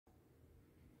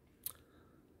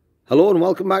Hello and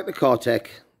welcome back to CarTech.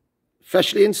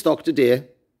 Freshly in stock today,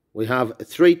 we have a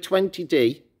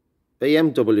 320D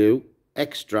BMW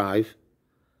X-Drive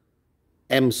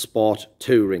M Sport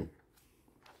Touring.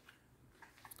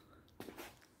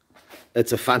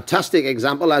 It's a fantastic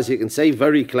example, as you can see,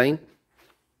 very clean.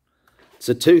 It's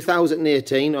a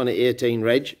 2018 on an 18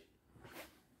 reg.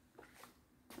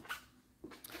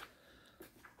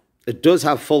 It does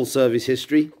have full service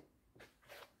history,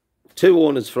 2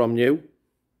 owners from new,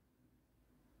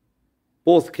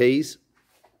 both keys,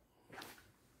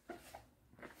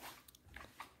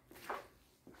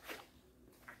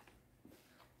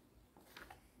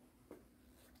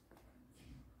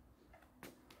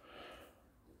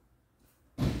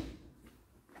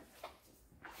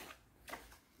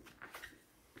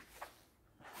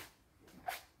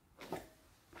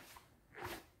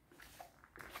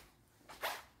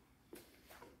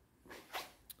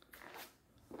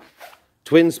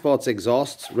 twin spots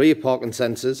exhausts, rear parking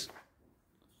sensors,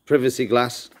 privacy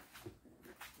glass,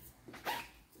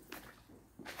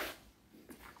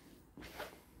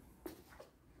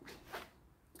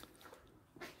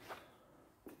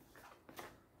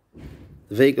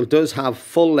 the vehicle does have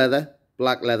full leather,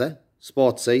 black leather,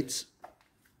 sport seats,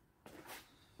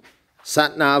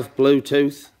 sat-nav,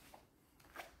 Bluetooth,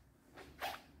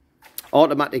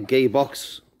 automatic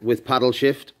gearbox with paddle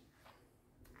shift.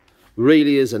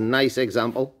 Really is a nice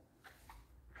example.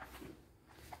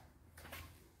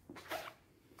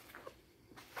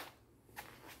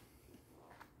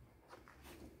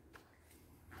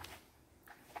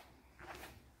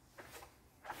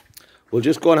 We'll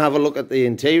just go and have a look at the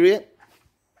interior.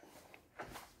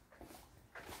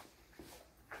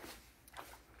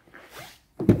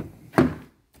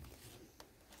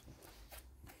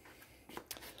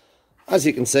 As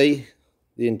you can see,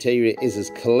 the interior is as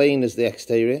clean as the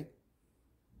exterior.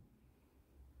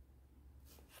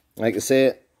 Like I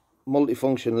say,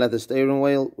 multifunction leather steering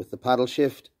wheel with the paddle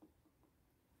shift.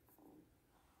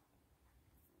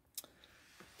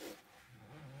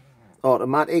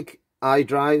 Automatic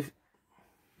iDrive.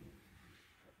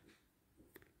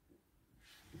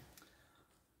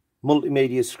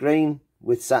 Multimedia screen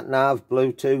with sat-nav,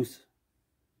 Bluetooth.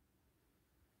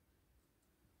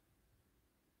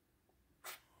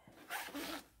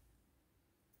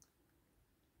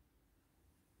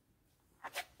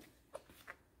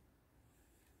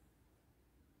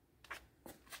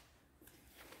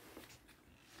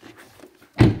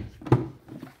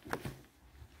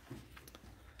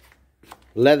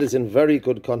 Leather's in very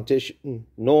good condition,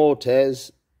 no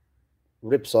tears,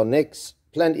 rips or nicks,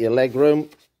 plenty of leg room.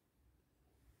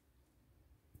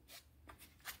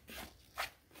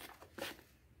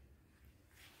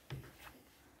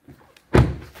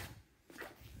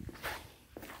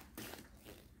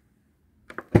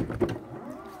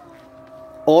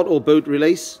 Auto boot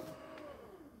release.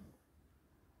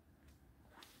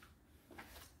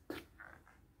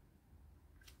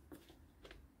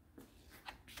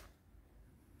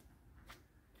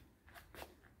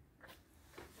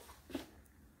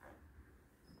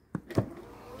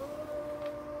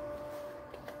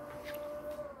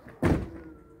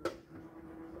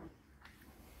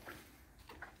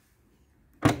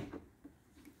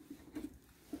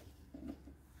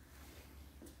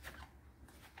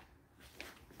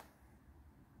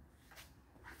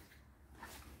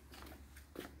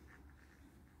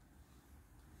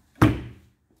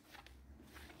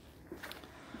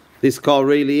 This car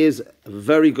really is a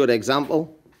very good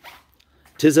example.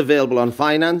 It is available on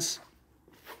finance.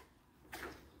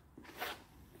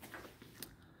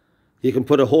 You can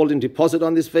put a holding deposit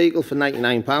on this vehicle for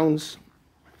 £99.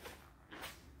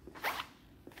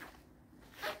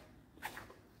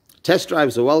 Test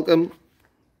drives are welcome.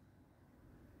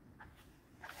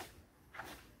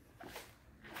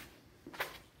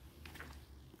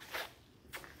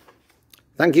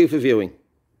 Thank you for viewing.